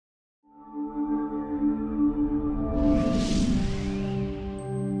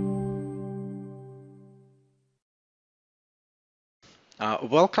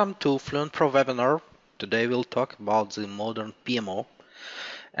Welcome to FluentPro webinar. Today we'll talk about the modern PMO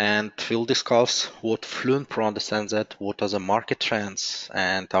and we'll discuss what FluentPro understands that, what are the market trends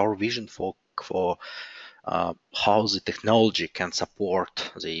and our vision for how the technology can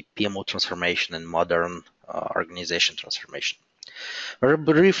support the PMO transformation and modern organization transformation. Very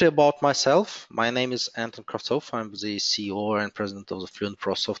briefly about myself, my name is Anton Kravtsov. I'm the CEO and president of the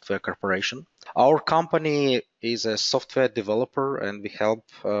FluentPro Software Corporation. Our company is a software developer, and we help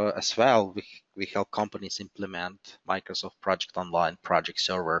as well. We help companies implement Microsoft Project Online, Project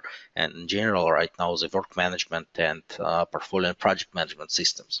Server, and in general, right now, the work management and portfolio and project management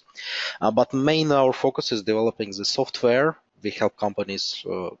systems. But main our focus is developing the software. We help companies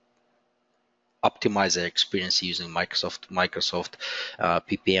optimize their experience using Microsoft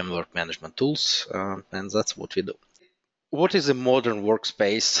PPM work management tools, and that's what we do. What is a modern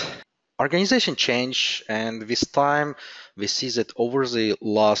workspace? Organization change, and with time we see that over the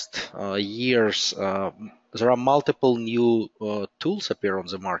last years there are multiple new tools appear on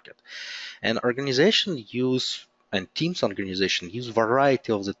the market, and teams organization use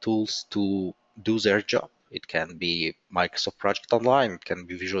variety of the tools to do their job. It can be Microsoft Project Online, it can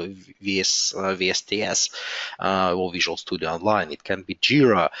be VSTS or Visual Studio Online, it can be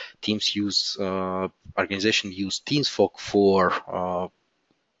Jira. Organization use Teams for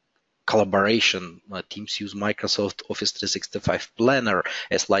collaboration. Teams use Microsoft Office 365 Planner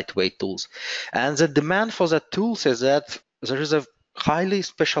as lightweight tools. And the demand for that tools is that there is a highly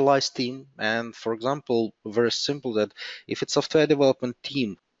specialized team. And for example, very simple that if it's software development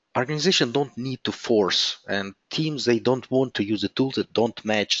team, organization don't need to force, and teams, they don't want to use the tools that don't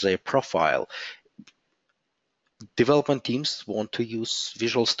match their profile. Development teams want to use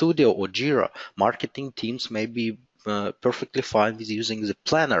Visual Studio or Jira. Marketing teams may be perfectly fine with using the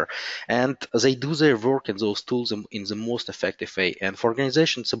planner, and they do their work in those tools in the most effective way. And for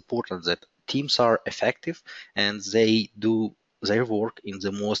organizations, it's important that teams are effective and they do their work in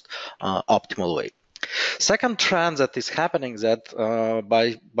the most optimal way. Second trend that is happening that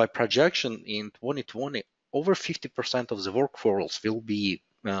by projection in 2020, over 50% of the workforce will be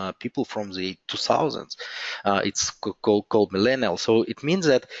people from the 2000s. It's called millennial. So it means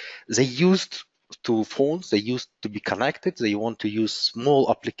that they used to phones, they used to be connected, they want to use small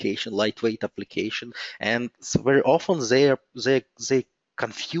application, lightweight application, and so very often they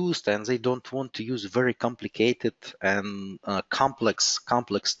confused and they don't want to use very complicated and complex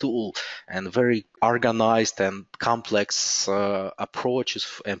tool and very organized and complex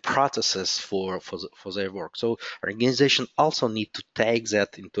approaches and processes for their work. So organization also need to take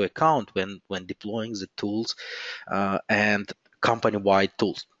that into account when deploying the tools and company-wide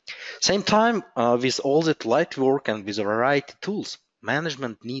tools. Same time, with all that light work and with a variety of tools,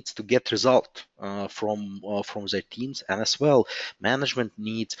 management needs to get result from their teams, and as well, management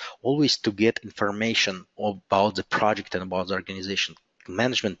needs always to get information about the project and about the organization.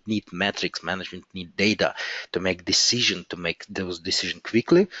 Management need metrics, management need data to make those decisions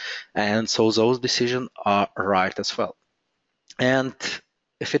quickly, and so those decisions are right as well. And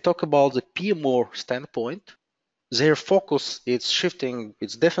if we talk about the PMO standpoint, their focus is shifting.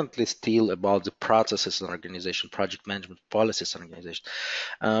 It's definitely still about the processes in organization, project management policies in organization.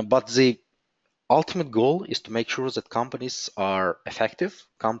 But the ultimate goal is to make sure that companies are effective,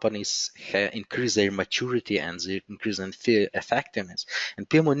 companies increase their maturity and they increase their effectiveness. And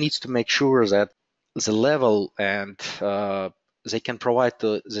PMO needs to make sure that the level and they can provide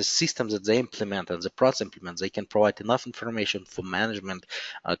the systems that they implement and the process implement, they can provide enough information for management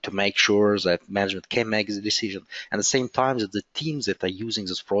to make sure that management can make the decision. And at the same time that the teams that are using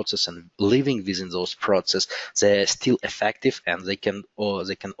this process and living within those processes, they're still effective and they can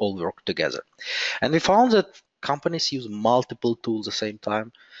all work together. And we found that companies use multiple tools at the same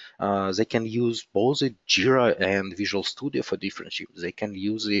time. They can use both the Jira and Visual Studio for different use. They can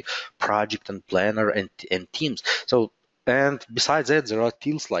use the project and planner and teams. So, and besides that, there are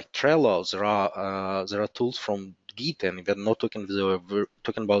tools like Trello. There are tools from Git, and we're not talking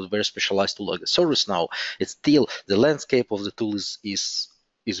about very specialized tool like the ServiceNow. It's still the landscape of the tool is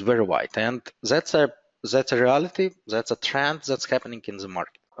very wide, and that's a reality. That's a trend that's happening in the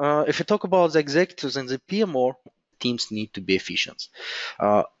market. If you talk about the executives and the PMO, teams need to be efficient.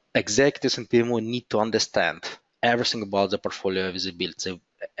 Executives and PMO need to understand everything about the portfolio visibility.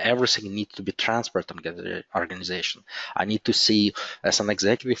 Everything needs to be transparent in the organization. I need to see, as an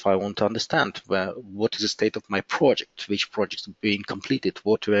executive, if I want to understand what is the state of my project, which projects are being completed,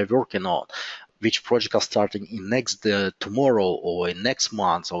 what we are working on, which project are starting in tomorrow or in next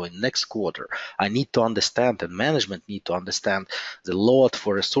month or in next quarter. I need to understand, and management need to understand the load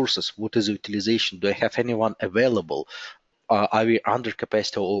for resources. What is the utilization? Do I have anyone available? are we under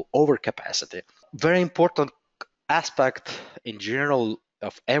capacity or over capacity? Very important aspect in general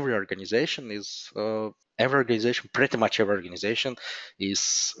of every organization is pretty much every organization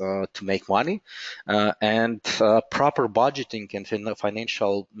is to make money, and proper budgeting and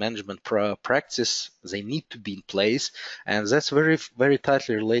financial management practice, they need to be in place, and that's very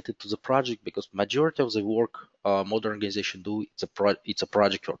tightly related to the project, because majority of the work modern organization do, it's a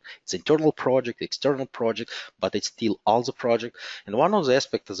project work. It's internal project, external project, but it's still all the project. And one of the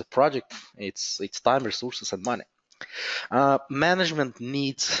aspects of the project, it's time, resources, and money. Management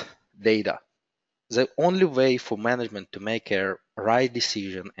needs data. The only way for management to make a right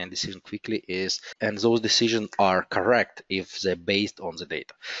decision and decision quickly is, and those decisions are correct if they're based on the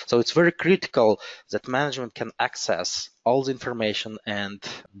data. So it's very critical that management can access all the information and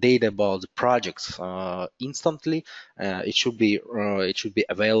data about the projects instantly. It should be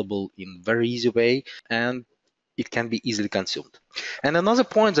available in very easy way, and it can be easily consumed. And another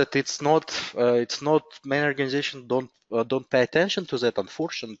point that it's not many organizations don't pay attention to that,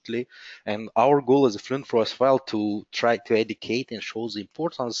 unfortunately. And our goal as a FluentPro as well to try to educate and show the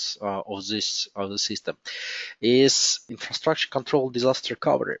importance of the system is infrastructure control, disaster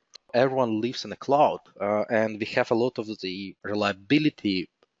recovery. Everyone lives in the cloud, and we have a lot of the reliability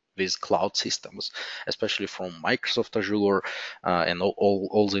with cloud systems, especially from Microsoft Azure and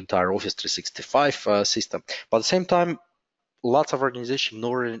all the entire Office 365 system. But at the same time, lots of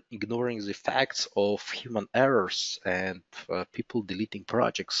organizations ignoring the facts of human errors and people deleting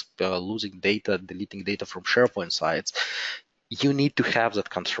projects, losing data, deleting data from SharePoint sites. You need to have that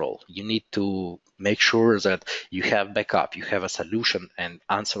control. You need to make sure that you have backup, you have a solution and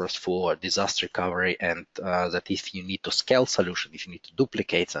answers for disaster recovery, and that if you need to scale solution, if you need to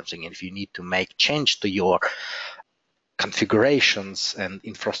duplicate something, and if you need to make change to your configurations and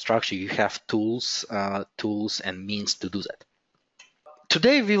infrastructure, you have tools and means to do that.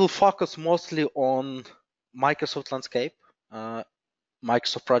 Today we will focus mostly on Microsoft landscape.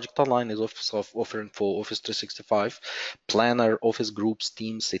 Microsoft Project Online is offering for Office 365, Planner, Office Groups,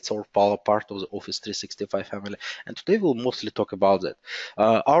 Teams. It's all part of the Office 365 family. And today we'll mostly talk about that.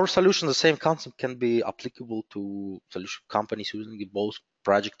 Our solution, the same concept, can be applicable to solution companies using both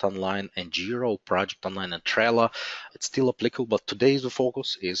Project Online and Jira, Project Online and Trello. It's still applicable, but today's the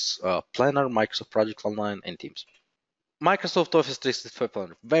focus is Planner, Microsoft Project Online, and Teams. Microsoft Office 365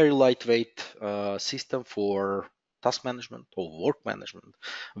 Planner, very lightweight system for task management or work management.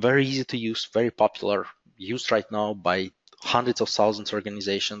 Very easy to use, very popular, used right now by hundreds of thousands of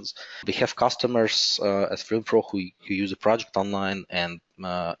organizations. We have customers at FluentPro who use a Project Online and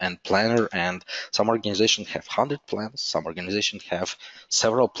Planner, and some organizations have 100 plans, some organizations have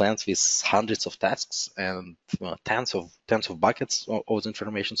several plans with hundreds of tasks and tens of buckets of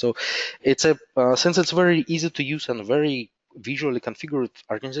information. So it's since it's very easy to use and very visually configured,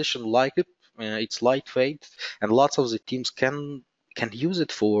 organization like it. It's lightweight, and lots of the teams can use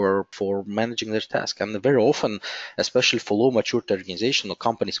it for managing their task. And very often, especially for low maturity organization or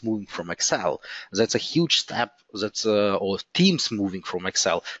companies moving from Excel, that's a huge step. Or teams moving from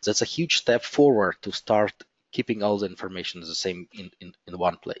Excel, that's a huge step forward to start keeping all the information the same in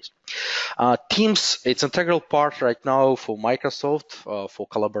one place. Teams, it's integral part right now for Microsoft for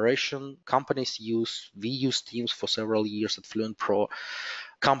collaboration. We use Teams for several years at FluentPro.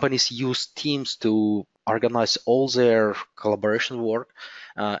 Companies use Teams to organize all their collaboration work.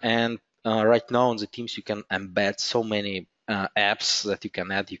 And right now in the Teams, you can embed so many apps that you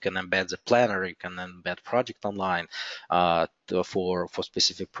can add. You can embed the planner, you can embed Project Online for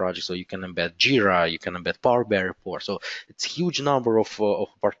specific projects. So you can embed Jira, you can embed Power BI report. So it's a huge number of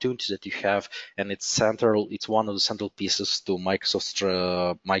opportunities that you have, and it's central. It's one of the central pieces to Microsoft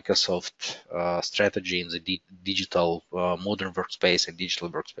strategy in the digital modern workspace and digital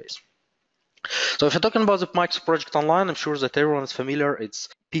workspace. So if you're talking about the Microsoft Project Online, I'm sure that everyone is familiar. It's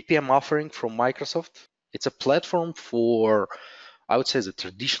PPM offering from Microsoft. It's a platform for, I would say, the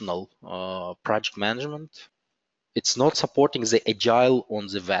traditional project management. It's not supporting the agile on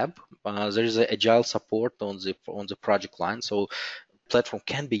the web. There is an agile support on the project line. So platform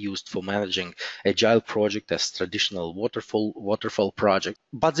can be used for managing agile project as traditional waterfall project.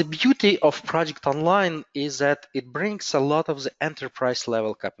 But the beauty of Project Online is that it brings a lot of the enterprise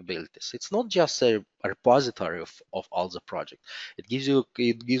level capabilities. It's not just a repository of all the project. It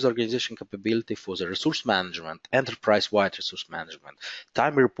gives organization capability for the resource management, enterprise-wide resource management,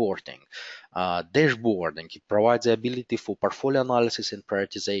 time reporting, dashboarding. It provides the ability for portfolio analysis and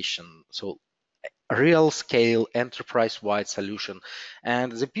prioritization. So real scale enterprise-wide solution.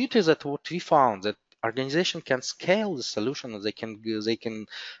 And the beauty is that what we found that organization can scale the solution, and they can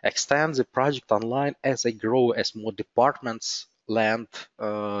extend the project online as they grow, as more departments land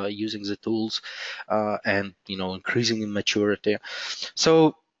using the tools, and increasing in maturity.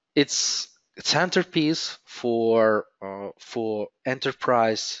 So it's centerpiece for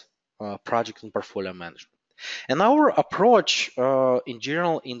enterprise project and portfolio management. And our approach in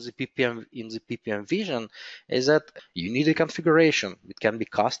general in the PPM vision is that you need a configuration. It can be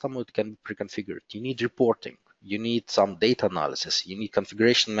custom, or it can be pre-configured. You need reporting. You need some data analysis. You need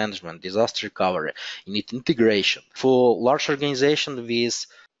configuration management, disaster recovery. You need integration. For large organization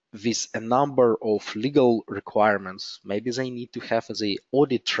with a number of legal requirements, maybe they need to have the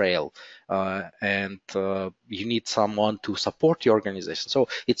audit trail, and you need someone to support your organization. So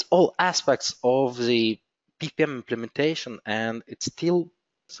it's all aspects of the PPM implementation, and it's still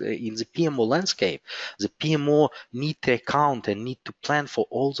in the PMO landscape. The PMO need to account and need to plan for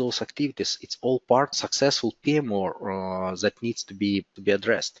all those activities. It's all part of successful PMO that needs to be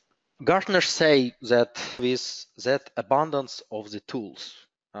addressed. Gartner say that with that abundance of the tools,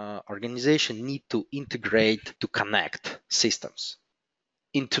 organization need to integrate to connect systems.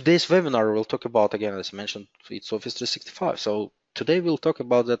 In today's webinar, we'll talk about, again, as I mentioned, it's Office 365. So today we'll talk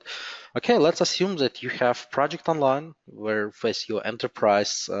about that. Okay, let's assume that you have project online where with your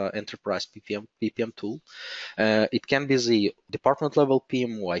enterprise PPM tool. It can be the department level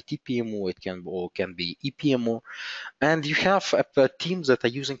PMO, IT PMO, it can be ePMO, and you have a team that are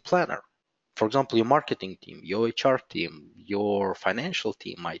using Planner. For example, your marketing team, your HR team, your financial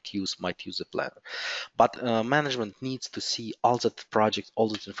team might use a planner, but management needs to see all that project, all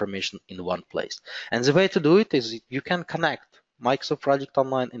that information in one place. And the way to do it is you can connect Microsoft Project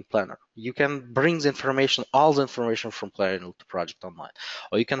Online in Planner. You can bring the information, all the information from Planner to Project Online,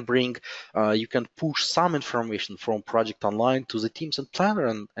 or you can you can push some information from Project Online to the teams in Planner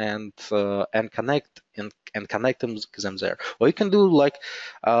and connect them there. Or you can do like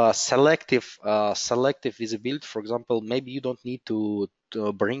selective visibility. For example, maybe you don't need to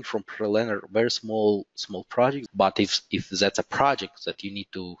bring from Planner very small projects, but if that's a project that you need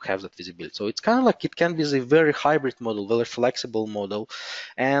to have that visibility. So it's kind of like it can be a very hybrid model, very flexible model.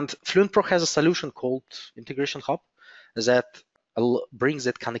 And FluentPro has a solution called Integration Hub that brings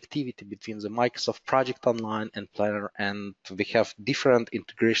that connectivity between the Microsoft Project Online and Planner, and we have different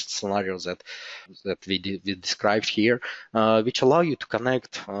integration scenarios that we described here, which allow you to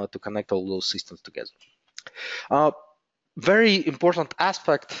connect all those systems together. Very important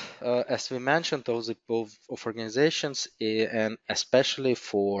aspect, as we mentioned, of organizations, and especially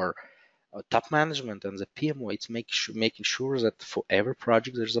for top management and the PMO, it's making sure that for every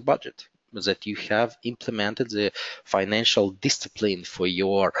project there's a budget, that you have implemented the financial discipline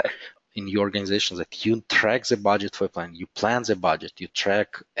in your organization, that you track the budget for a plan, you plan the budget, you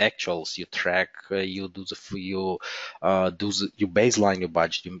track actuals, you track, you baseline your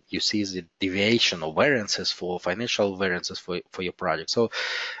budget, you see the deviation or variances for financial variances for your project. So,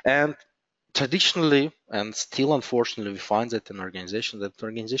 and traditionally, and still unfortunately, we find that in organization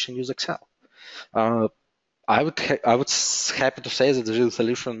use Excel. I would happy to say that there is a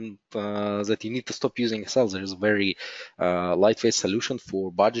solution that you need to stop using Excel. There is a very lightweight solution for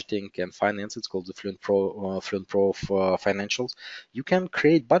budgeting and finance. It's called the FluentPro Financials. You can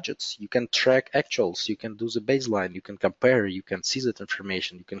create budgets. You can track actuals. You can do the baseline. You can compare. You can see that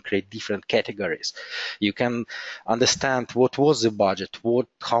information. You can create different categories. You can understand what was the budget,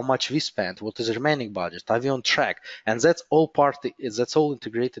 how much we spent, what is the remaining budget, are we on track, and that's all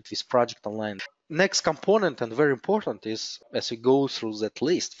integrated with Project Online. Next component, and very important, is as we go through that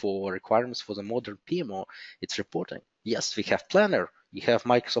list for requirements for the modern PMO, it's reporting. Yes, we have Planner, we have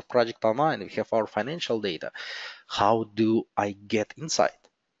Microsoft Project Online, we have our financial data. How do I get insight?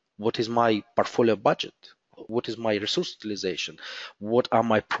 What is my portfolio budget? What is my resource utilization? What are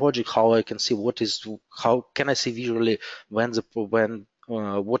my projects? How I can see how can I see visually what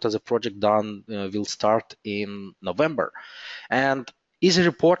is the project done will start in November? And easy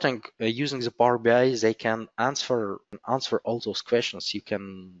reporting using the Power BI, they can answer all those questions. You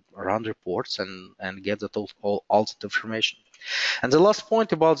can run reports and get all that information. And the last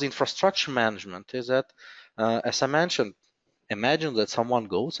point about the infrastructure management is that, as I mentioned, imagine that someone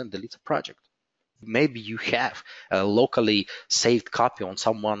goes and deletes a project. Maybe you have a locally saved copy on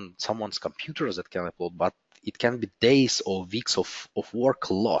someone's computer that can upload, but it can be days or weeks of work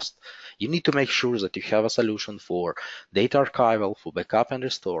lost. You need to make sure that you have a solution for data archival, for backup and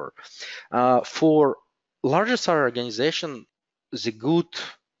restore. For larger size organization, the good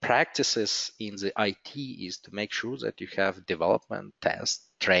practices in the IT is to make sure that you have development, test,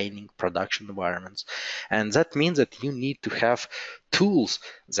 training, production environments. And that means that you need to have tools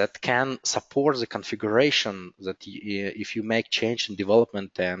that can support the configuration that if you make change in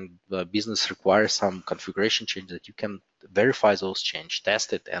development and the business requires some configuration change, that you can verify those change,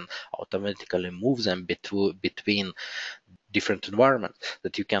 test it, and automatically move them between different environments,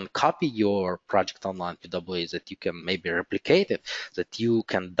 that you can copy your project online PWA, that you can maybe replicate it, that you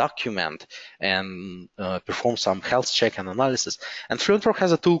can document and perform some health check and analysis. And FluentPro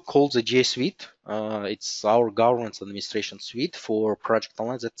has a tool called the GA Suite. It's our governance administration suite for project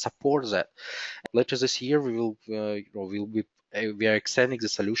online that supports that. Later this year, we are extending the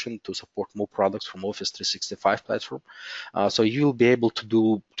solution to support more products from Office 365 platform. So you'll be able to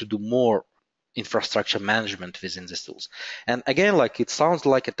do more infrastructure management within these tools. And again, like it sounds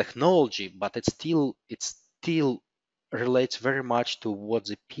like a technology, but it still relates very much to what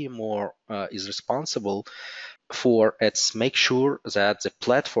the PMO is responsible for. It's make sure that the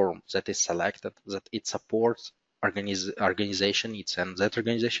platform that is selected, that it supports organization needs, and that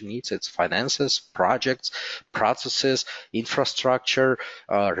organization needs its finances, projects, processes, infrastructure,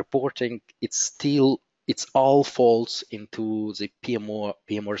 reporting. It's all falls into the PMO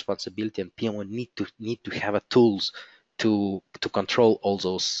responsibility, and PMO need to have a tools to control all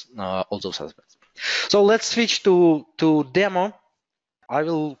those aspects. So let's switch to demo. I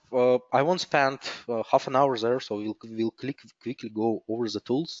won't spend half an hour there, so we'll quickly go over the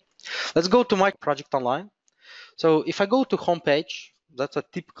tools. Let's go to my project online. So if I go to homepage, that's a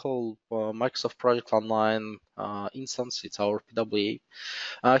typical Microsoft Project Online instance. It's our PWA.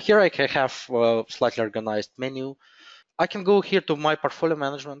 Here I can have a slightly organized menu. I can go here to my portfolio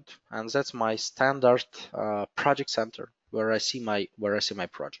management, and that's my standard project center where I see my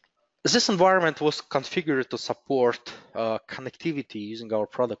project. This environment was configured to support connectivity using our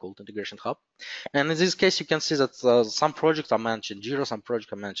product called Integration Hub. And in this case, you can see that some projects are mentioned Jira, some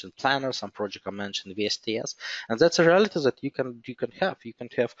projects are mentioned Planner, some projects are mentioned VSTS. And that's a reality that you can have. You can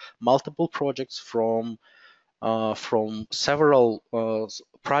have multiple projects from several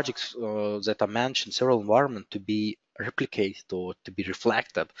projects that are mentioned, several environments to be replicated or to be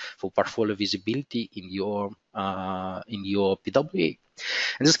reflected for portfolio visibility in your PWA.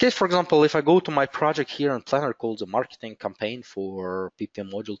 In this case, for example, if I go to my project here in Planner called the marketing campaign for PPM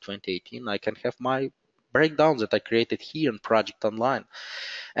module 2018, I can have my breakdown that I created here in project online.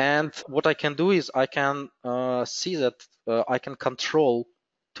 And what I can do is I can see that I can control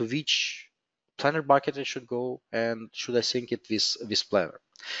to which Planner bucket I should go and should I sync it with Planner.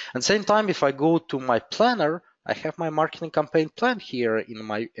 At the same time, if I go to my Planner, I have my marketing campaign plan here in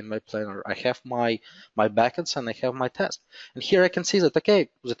my Planner. I have my backends and I have my task. And here I can see that okay,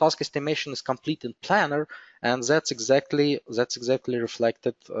 the task estimation is complete in Planner, and that's exactly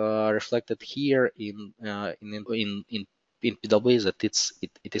reflected here in PWA that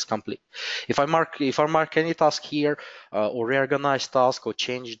it is complete. If I mark any task here or reorganize task or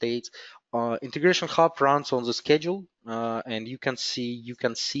change dates, Integration Hub runs on the schedule, and you can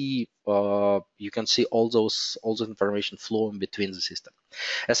see all those information flowing between the system.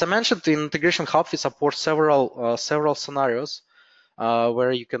 As I mentioned, in Integration Hub we support several scenarios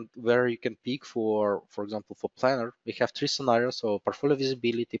where you can pick for example for Planner. We have 3 scenarios: so portfolio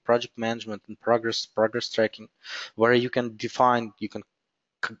visibility, project management, and progress tracking, where you can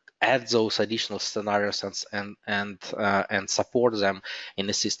add those additional scenarios and support them in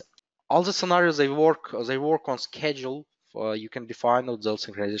the system. All the scenarios they work on schedule. You can define those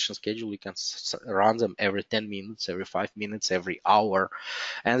synchronization schedule. You can run them every 10 minutes, every 5 minutes, every hour,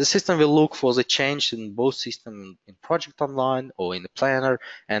 and the system will look for the change in both system in project online or in the Planner,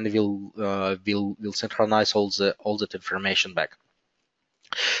 and will synchronize all that information back.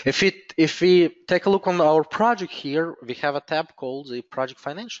 If we take a look on our project here, we have a tab called the project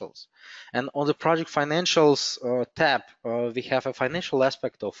financials, and on the project financials tab, we have a financial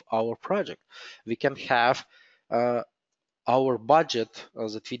aspect of our project. We can have our budget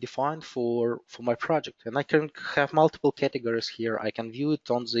that we defined for my project, and I can have multiple categories here. I can view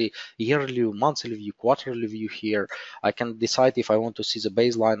it on the yearly, monthly view, quarterly view here. I can decide if I want to see the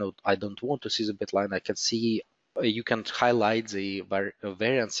baseline or I don't want to see the baseline. I can see you can highlight the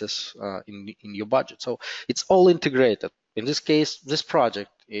variances in your budget. So it's all integrated. In this case, this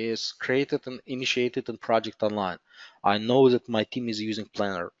project is created and initiated in project online. I know that my team is using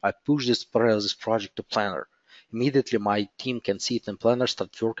Planner. I push this project to Planner. Immediately my team can see it in Planner,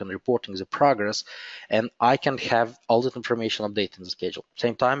 start work and reporting the progress, and I can have all that information updated in the schedule.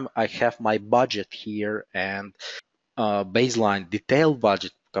 Same time, I have my budget here and baseline detailed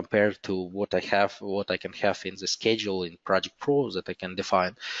budget compared to what I can have in the schedule in Project Pro that I can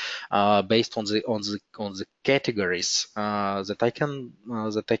define based on the categories that I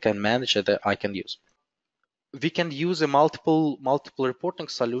can manage that I can use. We can use a multiple reporting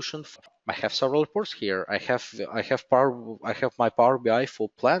solution. I have several reports here. I have my Power BI for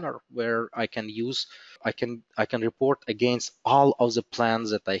Planner where I can report against all of the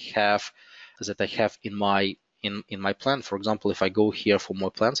plans that I have in my plan. For example, if I go here for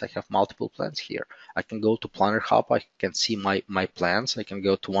more plans, I have multiple plans here. I can go to Planner Hub. I can see my plans. I can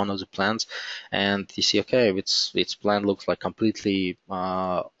go to one of the plans, and you see, okay, its plan looks like completely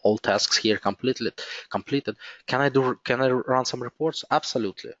all tasks here completed. Can I run some reports?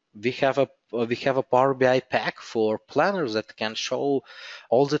 Absolutely. We have a Power BI pack for planners that can show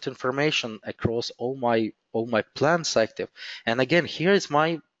all that information across all my plans active. And again, here is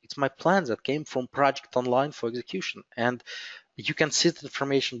my plans that came from Project Online for execution. And you can see the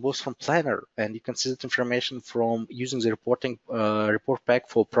information both from Planner and you can see the information from using the report pack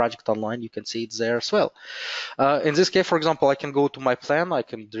for Project Online. You can see it there as well. In this case, for example, I can go to my plan. I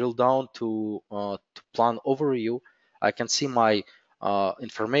can drill down to plan overview. I can see my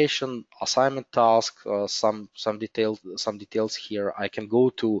information, assignment task, some details here. I can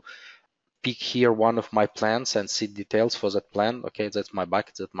go to pick here one of my plans and see details for that plan. Okay, that's my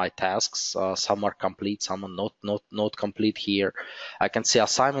bucket, that's my tasks. Some are complete, some are not complete here. I can see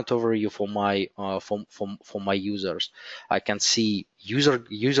assignment overview for my for my users. I can see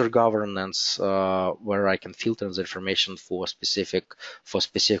user governance where I can filter the information for specific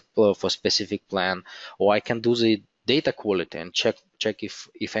plan, or I can do the data quality and check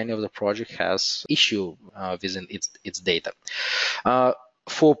if any of the project has issue within its data. Uh,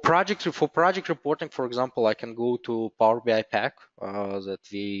 for project reporting, for example, I can go to Power BI pack that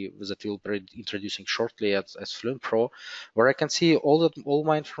we'll be introducing shortly as FluentPro, where I can see all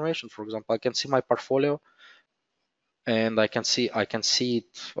my information. For example, I can see my portfolio, and I can see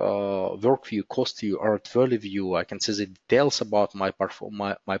it work view, cost view, art value view. I can see the details about my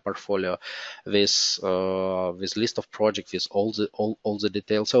portfolio with list of projects with all the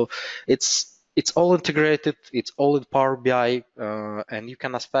details. So it's all integrated. It's all in Power BI, and you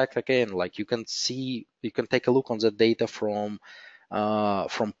can aspect again, like you can take a look on the data from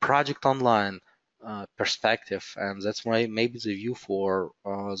Project Online perspective, and that's why maybe the view for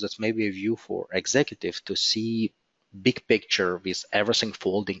that's maybe a view for executive to see big picture with everything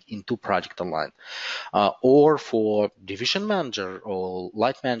folding into Project Online, or for division manager or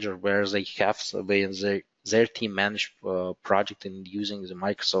line manager where their team manage project in using the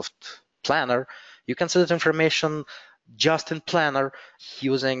Microsoft Planner. You can see that information just in Planner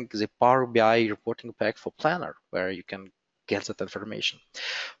using the Power BI reporting pack for Planner, where you can get that information.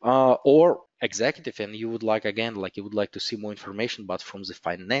 Or executive, and you would like, again, like you would like to see more information, but from the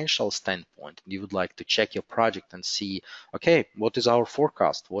financial standpoint, you would like to check your project and see, okay, what is our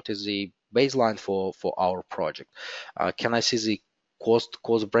forecast? What is the baseline for our project? Can I see the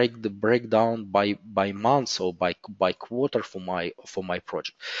the breakdown by months or by quarter for my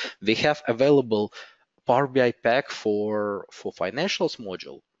project? We have available Power BI pack for financials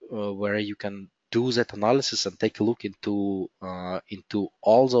module, where you can do that analysis and take a look into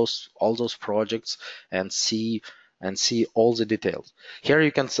all those projects and see all the details. Here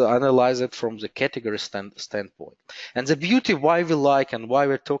you can analyze it from the category standpoint. And the beauty why we like and why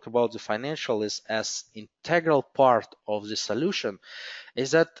we talk about the financial is as integral part of the solution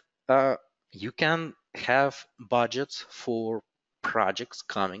is that you can have budgets for projects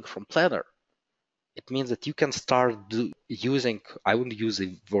coming from Planner. It means that you can start using, I wouldn't use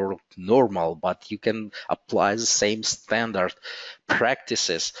the word normal, but you can apply the same standard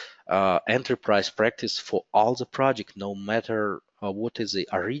practices, enterprise practice for all the project, no matter what is the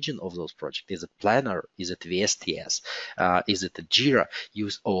origin of those projects. Is it Planner? Is it VSTS? Is it a Jira?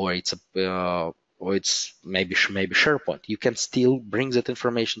 Or it's maybe SharePoint. You can still bring that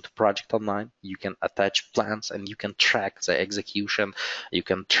information to Project Online. You can attach plans and you can track the execution. You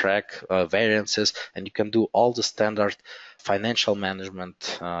can track variances, and you can do all the standard financial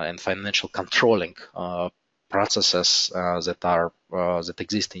management and financial controlling processes that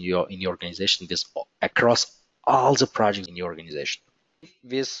exist in your organization across all the projects in your organization.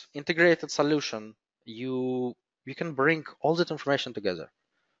 With integrated solution, you can bring all that information together.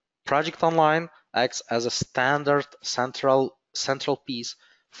 Project Online acts as a standard central piece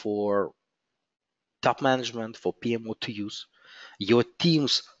for top management, for PMO to use. Your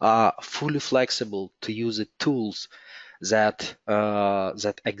teams are fully flexible to use the tools that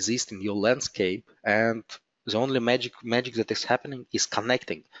exist in your landscape, and the only magic that is happening is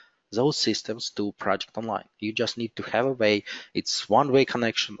connecting those systems to Project Online. You just need to have a way. It's one-way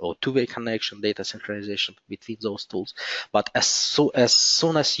connection or two-way connection, data synchronization between those tools. But as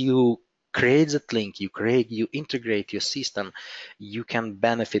soon as you create that link, you integrate your system, you can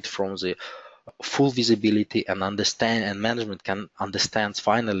benefit from the full visibility and understand, and management can understand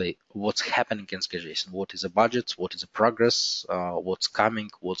finally what's happening in organization, what is the budget, what is the progress, what's coming,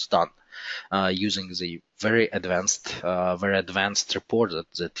 what's done, using the very advanced report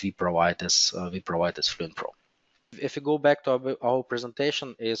that we provide as FluentPro. If we go back to our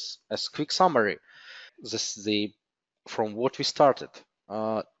presentation, is as quick summary. This the From what we started.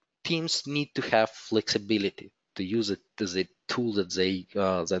 Teams need to have flexibility to use it as a tool that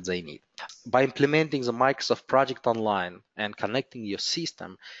they need. By implementing the Microsoft Project Online and connecting your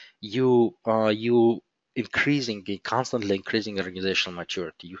system, you constantly increasing organizational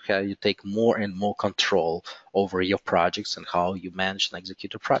maturity. You take more and more control over your projects and how you manage and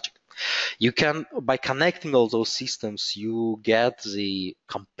execute a project. You can, by connecting all those systems, you get the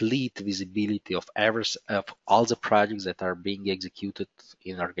complete visibility of all the projects that are being executed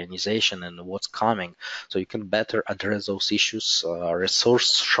in organization and what's coming. So you can better address those issues,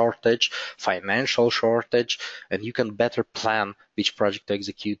 resource shortage, financial shortage, and you can better plan which project to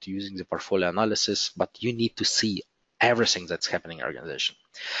execute using the portfolio analysis, but you need to see everything that's happening in organization.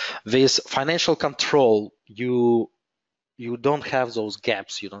 With financial control, you don't have those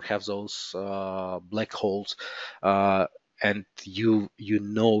gaps, you don't have those black holes, and you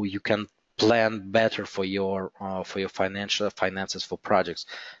can plan better for your finances for projects,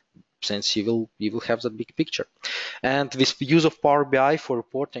 since you will have the big picture. And with use of Power BI for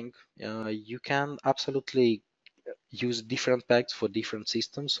reporting, you can absolutely use different packs for different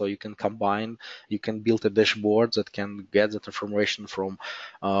systems, so you can combine, you can build a dashboard that can get that information from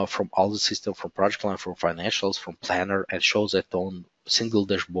all the systems, from project line, from financials, from planner, and show that on single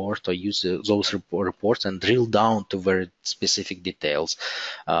dashboard, or use those reports and drill down to very specific details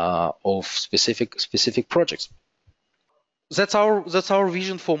of specific projects. That's our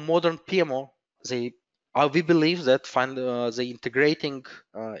vision for modern PMO. They We believe that the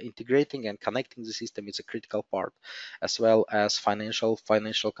integrating and connecting the system is a critical part, as well as financial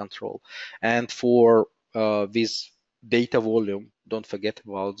control. And for this data volume, don't forget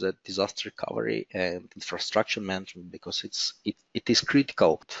about the disaster recovery and infrastructure management, because it is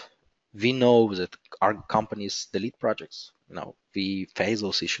critical. We know that our companies delete projects. We face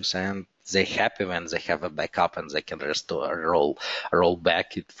those issues, and they're happy when they have a backup and they can restore roll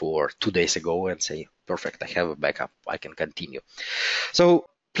back it for 2 days ago and say, perfect, I have a backup, I can continue. So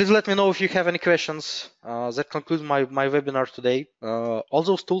please let me know if you have any questions. That concludes my webinar today. All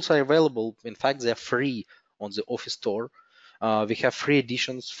those tools are available. In fact, they're free on the Office Store. We have free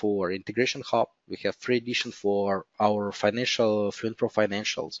editions for Integration Hub. We have free edition for our FluentPro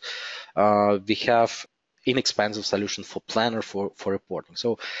financials. We have inexpensive solution for planner for reporting.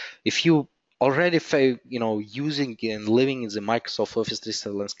 So if you already using and living in the Microsoft Office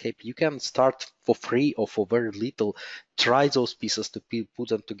 365 landscape, you can start for free or for very little. Try those pieces to put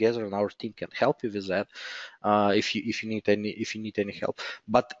them together, and our team can help you with that if you need any help.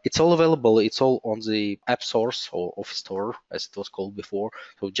 But it's all available. It's all on the App Source or Office Store, as it was called before.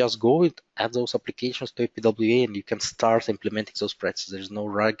 So just go and add those applications to PWA, and you can start implementing those practices. There's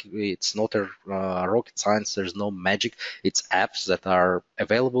no it's not a rocket science. There's no magic. It's apps that are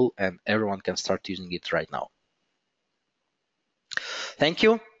available, and everyone can start using it right now. Thank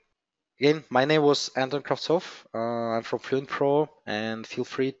you. Again, my name was Anton Kravtsov. I'm from FluentPro, and feel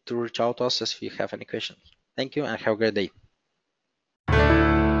free to reach out to us if you have any questions. Thank you, and have a great day.